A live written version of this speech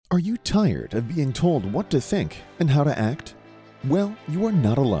Are you tired of being told what to think and how to act? Well, you are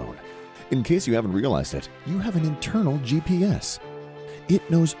not alone. In case you haven't realized it, you have an internal GPS.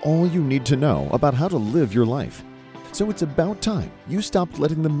 It knows all you need to know about how to live your life. So it's about time you stopped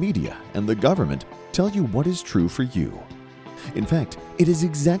letting the media and the government tell you what is true for you. In fact, it is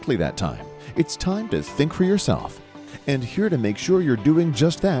exactly that time. It's time to think for yourself. And here to make sure you're doing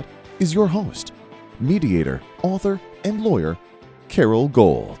just that is your host, mediator, author, and lawyer, Carol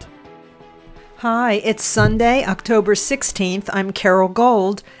Gold. Hi, it's Sunday, October 16th. I'm Carol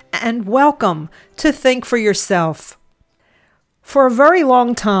Gold, and welcome to Think for Yourself. For a very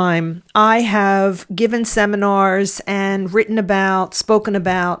long time, I have given seminars and written about, spoken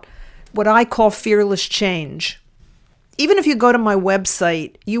about what I call fearless change. Even if you go to my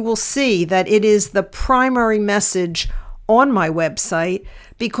website, you will see that it is the primary message on my website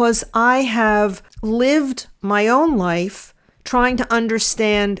because I have lived my own life trying to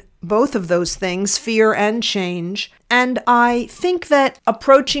understand both of those things, fear and change. And I think that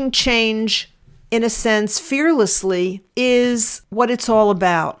approaching change, in a sense, fearlessly is what it's all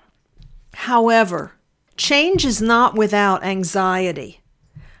about. However, change is not without anxiety.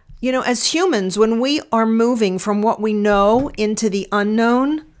 You know, as humans, when we are moving from what we know into the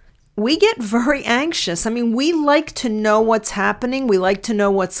unknown, we get very anxious. I mean, we like to know what's happening. We like to know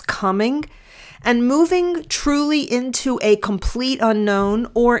what's coming. And moving truly into a complete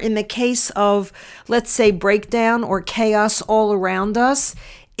unknown, or in the case of, let's say, breakdown or chaos all around us,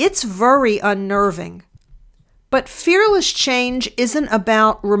 it's very unnerving. But fearless change isn't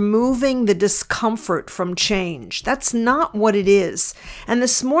about removing the discomfort from change. That's not what it is. And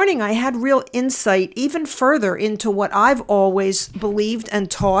this morning I had real insight even further into what I've always believed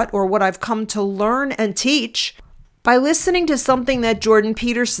and taught, or what I've come to learn and teach, by listening to something that Jordan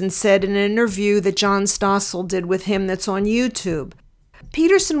Peterson said in an interview that John Stossel did with him that's on YouTube.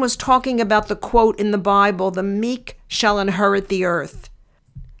 Peterson was talking about the quote in the Bible, "The meek shall inherit the earth."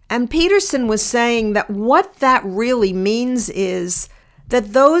 And Peterson was saying that what that really means is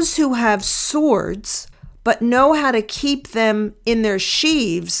that those who have swords but know how to keep them in their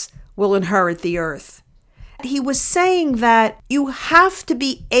sheaths will inherit the earth. He was saying that you have to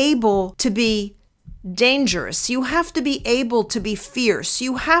be able to be dangerous. You have to be able to be fierce.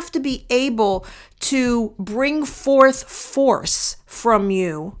 You have to be able to bring forth force from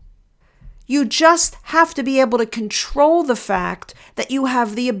you. You just have to be able to control the fact that you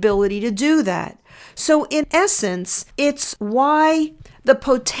have the ability to do that. So in essence, it's why the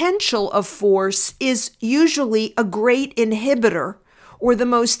potential of force is usually a great inhibitor, or the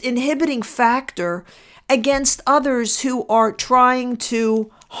most inhibiting factor against others who are trying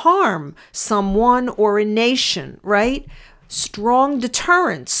to harm someone or a nation, right? Strong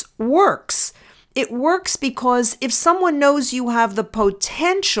deterrence works. It works because if someone knows you have the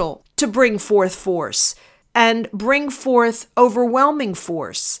potential to bring forth force and bring forth overwhelming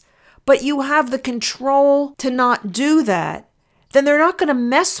force, but you have the control to not do that, then they're not going to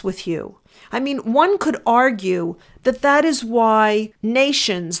mess with you. I mean, one could argue that that is why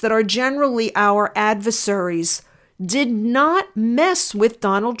nations that are generally our adversaries did not mess with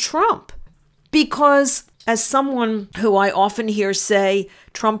Donald Trump. Because, as someone who I often hear say,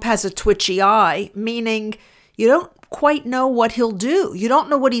 Trump has a twitchy eye, meaning you don't quite know what he'll do. You don't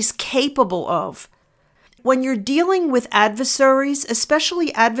know what he's capable of. When you're dealing with adversaries,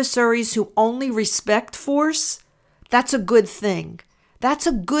 especially adversaries who only respect force, that's a good thing. That's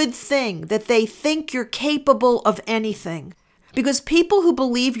a good thing that they think you're capable of anything. Because people who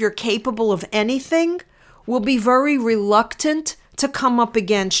believe you're capable of anything will be very reluctant to come up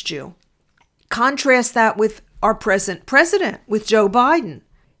against you. Contrast that with our present president, with Joe Biden.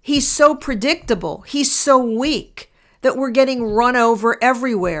 He's so predictable. He's so weak that we're getting run over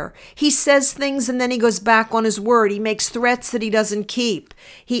everywhere. He says things and then he goes back on his word. He makes threats that he doesn't keep.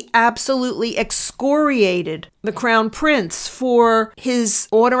 He absolutely excoriated the Crown Prince for his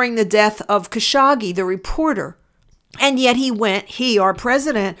ordering the death of Khashoggi, the reporter. And yet our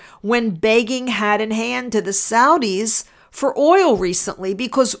president, went begging hat in hand to the Saudis for oil recently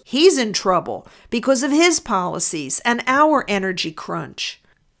because he's in trouble because of his policies and our energy crunch.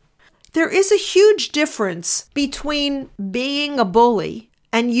 There is a huge difference between being a bully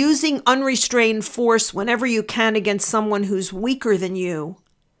and using unrestrained force whenever you can against someone who's weaker than you,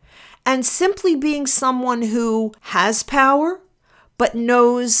 and simply being someone who has power but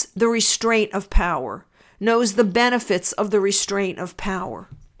knows the restraint of power, knows the benefits of the restraint of power.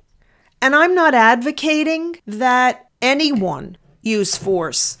 And I'm not advocating that anyone use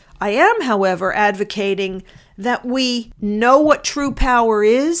force. I am, however, advocating that we know what true power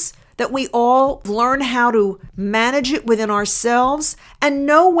is, that we all learn how to manage it within ourselves and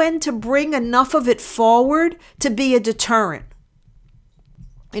know when to bring enough of it forward to be a deterrent.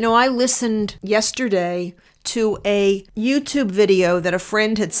 I listened yesterday to a YouTube video that a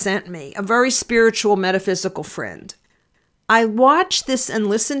friend had sent me, a very spiritual, metaphysical friend. I watched this and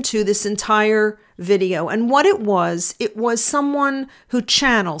listened to this entire video, and what it was someone who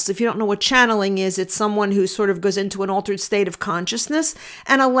channels. If you don't know what channeling is, it's someone who sort of goes into an altered state of consciousness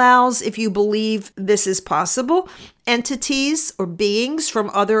and allows, if you believe this is possible, entities or beings from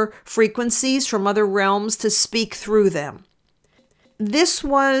other frequencies, from other realms to speak through them. This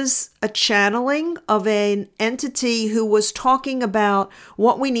was a channeling of an entity who was talking about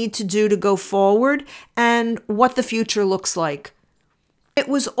what we need to do to go forward and what the future looks like. It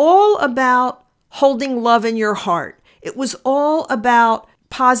was all about holding love in your heart. It was all about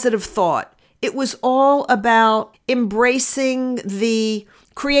positive thought. It was all about embracing the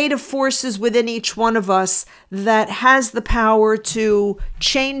creative forces within each one of us that has the power to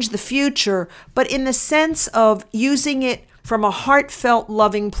change the future, but in the sense of using it from a heartfelt,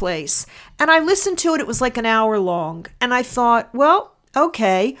 loving place. And I listened to it. It was like an hour long. And I thought, well,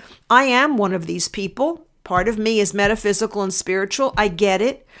 okay, I am one of these people. Part of me is metaphysical and spiritual. I get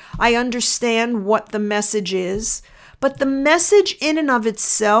it. I understand what the message is. But the message in and of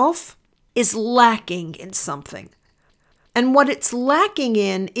itself is lacking in something. And what it's lacking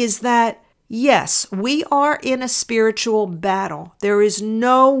in is that, yes, we are in a spiritual battle. There is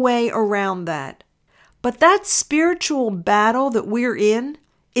no way around that. But that spiritual battle that we're in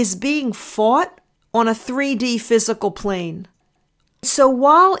is being fought on a 3D physical plane. So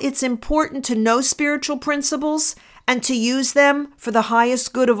while it's important to know spiritual principles and to use them for the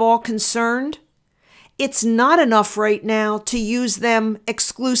highest good of all concerned, it's not enough right now to use them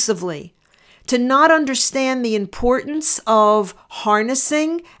exclusively. To not understand the importance of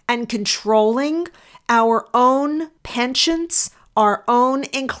harnessing and controlling our own penchants, our own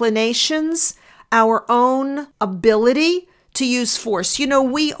inclinations, our own ability to use force.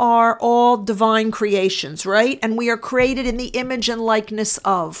 We are all divine creations, right? And we are created in the image and likeness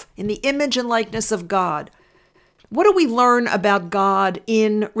of God. What do we learn about God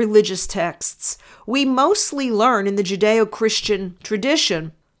in religious texts? We mostly learn in the Judeo-Christian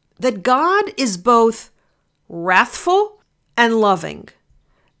tradition that God is both wrathful and loving,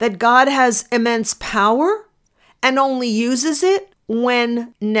 that God has immense power and only uses it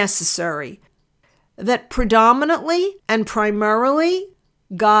when necessary. That predominantly and primarily,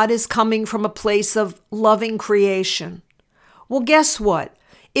 God is coming from a place of loving creation. Well, guess what?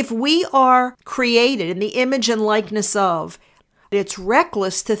 If we are created in the image and likeness of, it's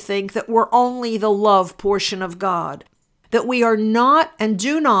reckless to think that we're only the love portion of God, that we are not and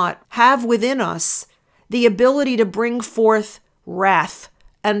do not have within us the ability to bring forth wrath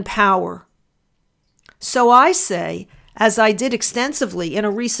and power. So I say, as I did extensively in a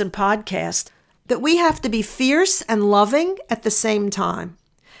recent podcast, that we have to be fierce and loving at the same time.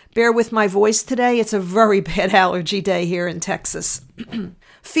 Bear with my voice today. It's a very bad allergy day here in Texas.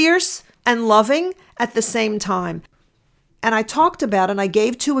 Fierce and loving at the same time. And I talked about, and I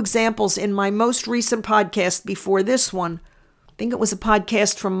gave 2 examples in my most recent podcast before this one. I think it was a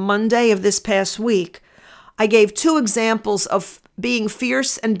podcast from Monday of this past week. I gave 2 examples of being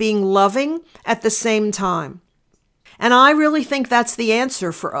fierce and being loving at the same time. And I really think that's the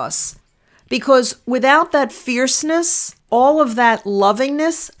answer for us. Because without that fierceness, all of that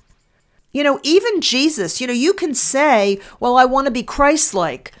lovingness, even Jesus, you can say, well, I want to be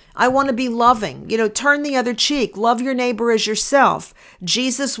Christ-like. I want to be loving. Turn the other cheek. Love your neighbor as yourself.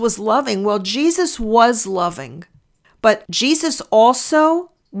 Jesus was loving. Well, Jesus was loving. But Jesus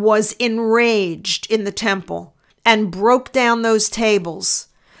also was enraged in the temple and broke down those tables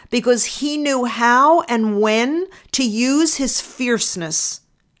because he knew how and when to use his fierceness.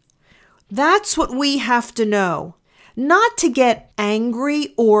 That's what we have to know, not to get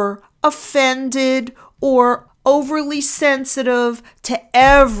angry or offended or overly sensitive to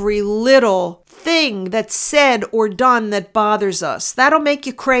every little thing that's said or done that bothers us. That'll make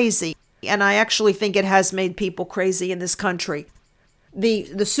you crazy. And I actually think it has made people crazy in this country.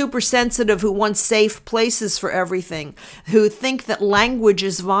 The super sensitive who want safe places for everything, who think that language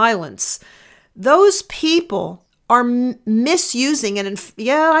is violence. Those people are misusing, and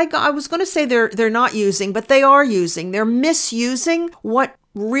I was going to say they're not using, but they are using. They're misusing what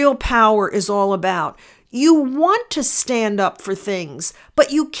real power is all about. You want to stand up for things,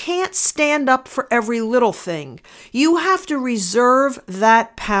 but you can't stand up for every little thing. You have to reserve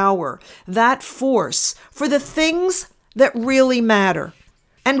that power, that force, for the things that really matter.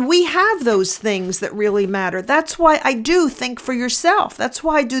 And we have those things that really matter. That's why I do think for yourself. That's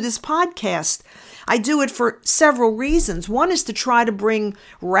why I do this podcast. I do it for several reasons. One is to try to bring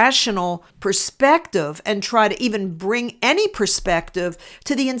rational perspective and try to even bring any perspective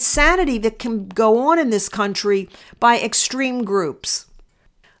to the insanity that can go on in this country by extreme groups.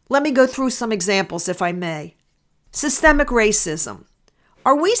 Let me go through some examples, if I may. Systemic racism.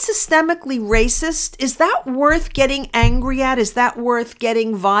 Are we systemically racist? Is that worth getting angry at? Is that worth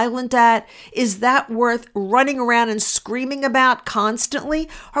getting violent at? Is that worth running around and screaming about constantly?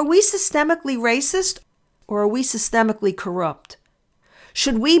 Are we systemically racist or are we systemically corrupt?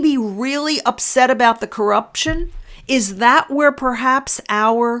 Should we be really upset about the corruption? Is that where perhaps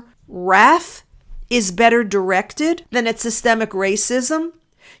our wrath is better directed than at systemic racism?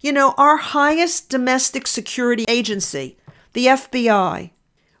 You know, our highest domestic security agency, the FBI,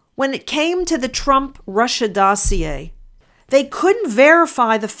 when it came to the Trump-Russia dossier, they couldn't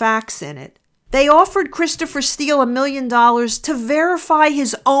verify the facts in it. They offered Christopher Steele $1 million to verify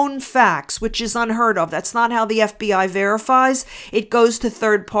his own facts, which is unheard of. That's not how the FBI verifies. It goes to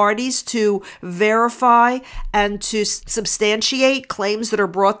third parties to verify and to substantiate claims that are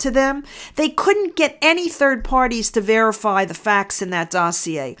brought to them. They couldn't get any third parties to verify the facts in that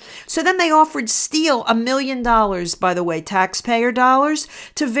dossier. So then they offered Steele $1 million, by the way, taxpayer dollars,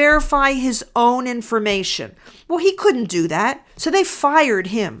 to verify his own information. Well, he couldn't do that, so they fired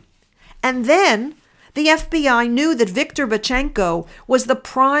him. And then the FBI knew that Viktor Bachenko was the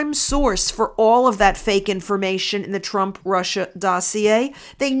prime source for all of that fake information in the Trump-Russia dossier.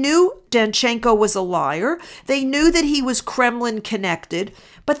 They knew Danchenko was a liar. They knew that he was Kremlin connected,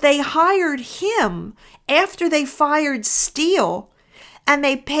 but they hired him after they fired Steele, and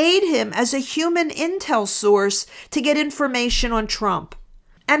they paid him as a human intel source to get information on Trump.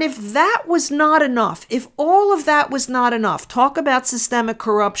 And if that was not enough, if all of that was not enough, talk about systemic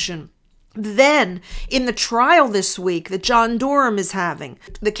corruption. Then, in the trial this week that John Durham is having,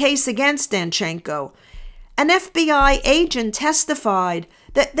 the case against Danchenko, an FBI agent testified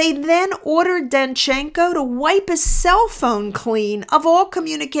that they then ordered Danchenko to wipe his cell phone clean of all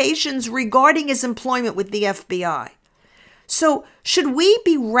communications regarding his employment with the FBI. So, should we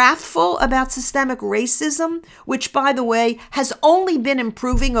be wrathful about systemic racism, which, by the way, has only been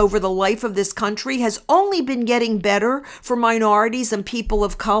improving over the life of this country, has only been getting better for minorities and people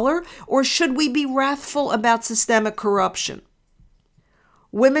of color, or should we be wrathful about systemic corruption?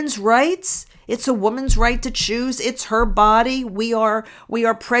 Women's rights? It's a woman's right to choose. It's her body. We are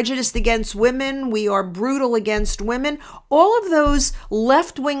prejudiced against women. We are brutal against women. All of those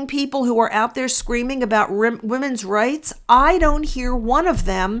left-wing people who are out there screaming about women's rights, I don't hear one of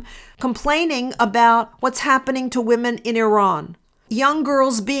them complaining about what's happening to women in Iran. Young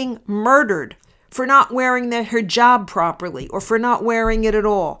girls being murdered for not wearing their hijab properly or for not wearing it at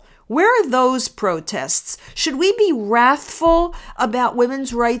all. Where are those protests? Should we be wrathful about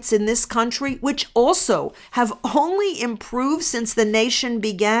women's rights in this country, which also have only improved since the nation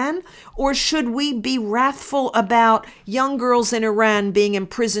began? Or should we be wrathful about young girls in Iran being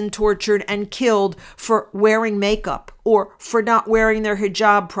imprisoned, tortured, and killed for wearing makeup or for not wearing their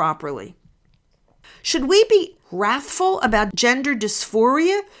hijab properly? Should we be wrathful about gender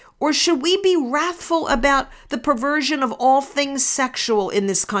dysphoria? Or should we be wrathful about the perversion of all things sexual in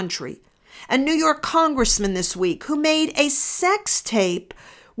this country? A New York congressman this week who made a sex tape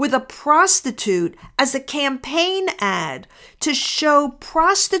with a prostitute as a campaign ad to show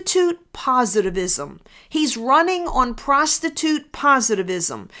prostitute positivism. He's running on prostitute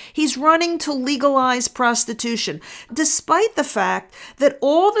positivism. He's running to legalize prostitution, despite the fact that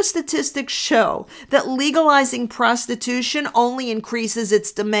all the statistics show that legalizing prostitution only increases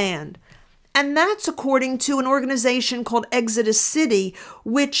its demand. And that's according to an organization called Exodus City,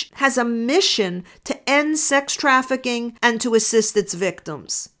 which has a mission to end sex trafficking and to assist its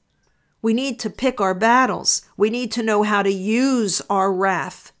victims. We need to pick our battles. We need to know how to use our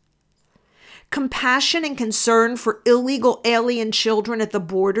wrath. Compassion and concern for illegal alien children at the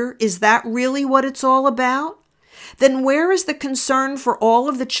border, is that really what it's all about? Then where is the concern for all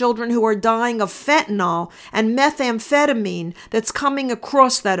of the children who are dying of fentanyl and methamphetamine that's coming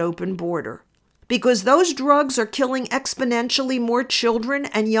across that open border? Because those drugs are killing exponentially more children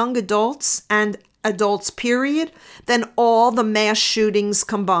and young adults, and adults period, than all the mass shootings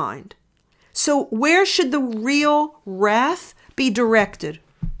combined. So where should the real wrath be directed?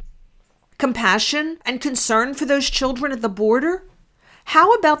 Compassion and concern for those children at the border?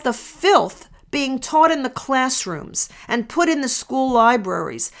 How about the filth being taught in the classrooms and put in the school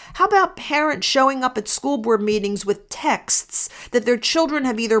libraries? How about parents showing up at school board meetings with texts that their children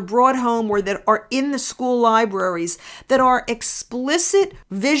have either brought home or that are in the school libraries that are explicit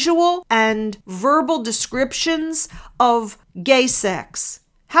visual and verbal descriptions of gay sex?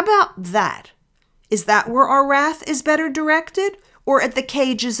 How about that? Is that where our wrath is better directed, or at the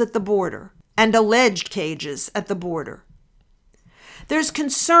cages at the border and alleged cages at the border? There's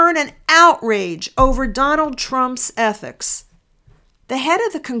concern and outrage over Donald Trump's ethics. The head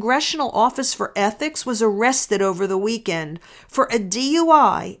of the Congressional Office for Ethics was arrested over the weekend for a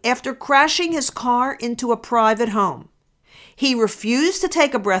DUI after crashing his car into a private home. He refused to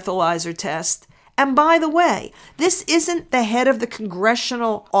take a breathalyzer test. And by the way, this isn't the head of the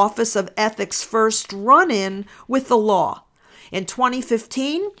Congressional Office of Ethics' first run-in with the law. In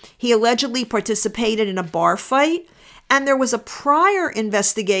 2015, he allegedly participated in a bar fight, and there was a prior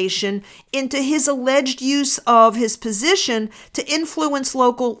investigation into his alleged use of his position to influence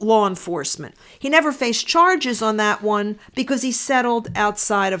local law enforcement. He never faced charges on that one because he settled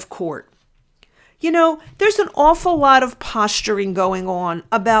outside of court. You know, there's an awful lot of posturing going on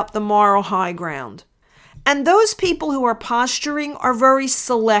about the moral high ground. And those people who are posturing are very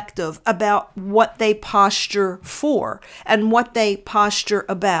selective about what they posture for and what they posture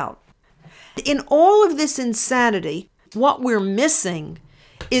about. In all of this insanity, what we're missing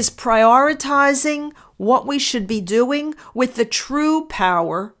is prioritizing what we should be doing with the true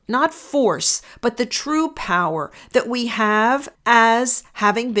power, not force, but the true power that we have as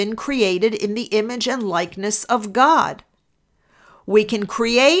having been created in the image and likeness of God. We can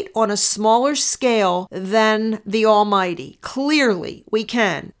create on a smaller scale than the Almighty. Clearly, we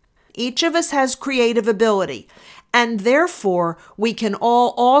can. Each of us has creative ability, and therefore we can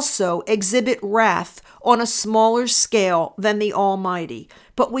all also exhibit wrath on a smaller scale than the Almighty.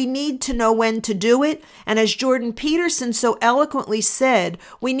 But we need to know when to do it, and as Jordan Peterson so eloquently said,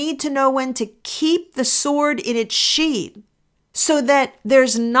 we need to know when to keep the sword in its sheath so that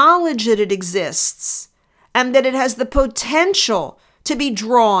there's knowledge that it exists and that it has the potential to be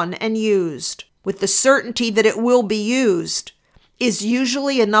drawn and used. With the certainty that it will be used is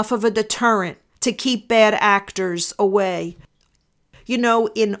usually enough of a deterrent to keep bad actors away. You know,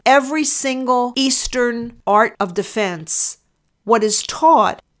 in every single Eastern art of defense, what is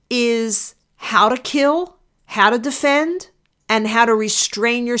taught is how to kill, how to defend, and how to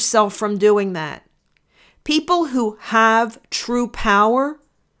restrain yourself from doing that. People who have true power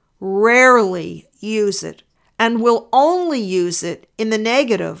rarely use it and will only use it in the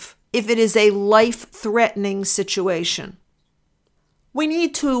negative if it is a life-threatening situation. We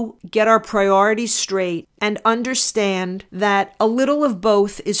need to get our priorities straight and understand that a little of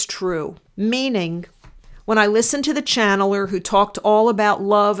both is true. Meaning, when I listened to the channeler who talked all about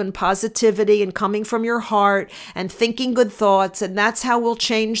love and positivity and coming from your heart and thinking good thoughts, and that's how we'll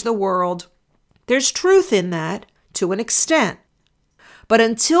change the world, there's truth in that to an extent. But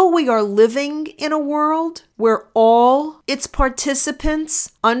until we are living in a world where all its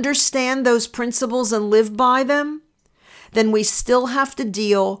participants understand those principles and live by them, then we still have to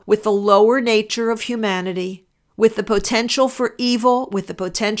deal with the lower nature of humanity, with the potential for evil, with the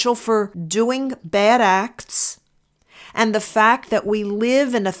potential for doing bad acts, and the fact that we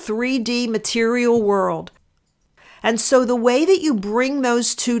live in a 3D material world. And so the way that you bring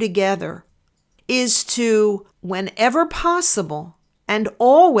those two together is to, whenever possible, and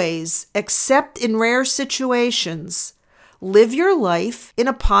always, except in rare situations, live your life in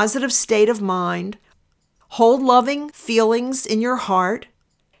a positive state of mind, hold loving feelings in your heart,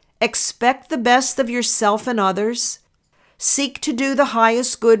 expect the best of yourself and others, seek to do the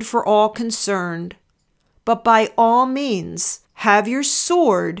highest good for all concerned, but by all means, have your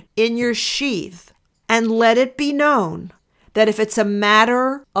sword in your sheath and let it be known that if it's a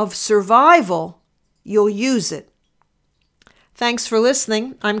matter of survival, you'll use it. Thanks for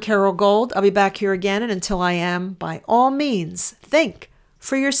listening. I'm Carol Gold. I'll be back here again, and until I am, by all means, think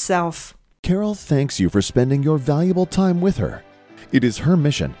for yourself. Carol thanks you for spending your valuable time with her. It is her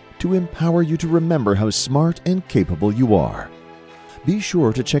mission to empower you to remember how smart and capable you are. Be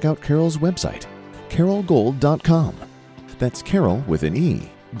sure to check out Carol's website, carolgold.com. That's Carol with an E,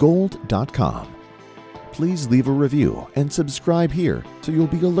 gold.com. Please leave a review and subscribe here so you'll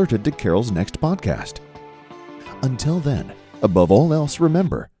be alerted to Carol's next podcast. Until then, above all else,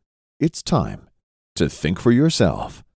 remember, it's time to think for yourself.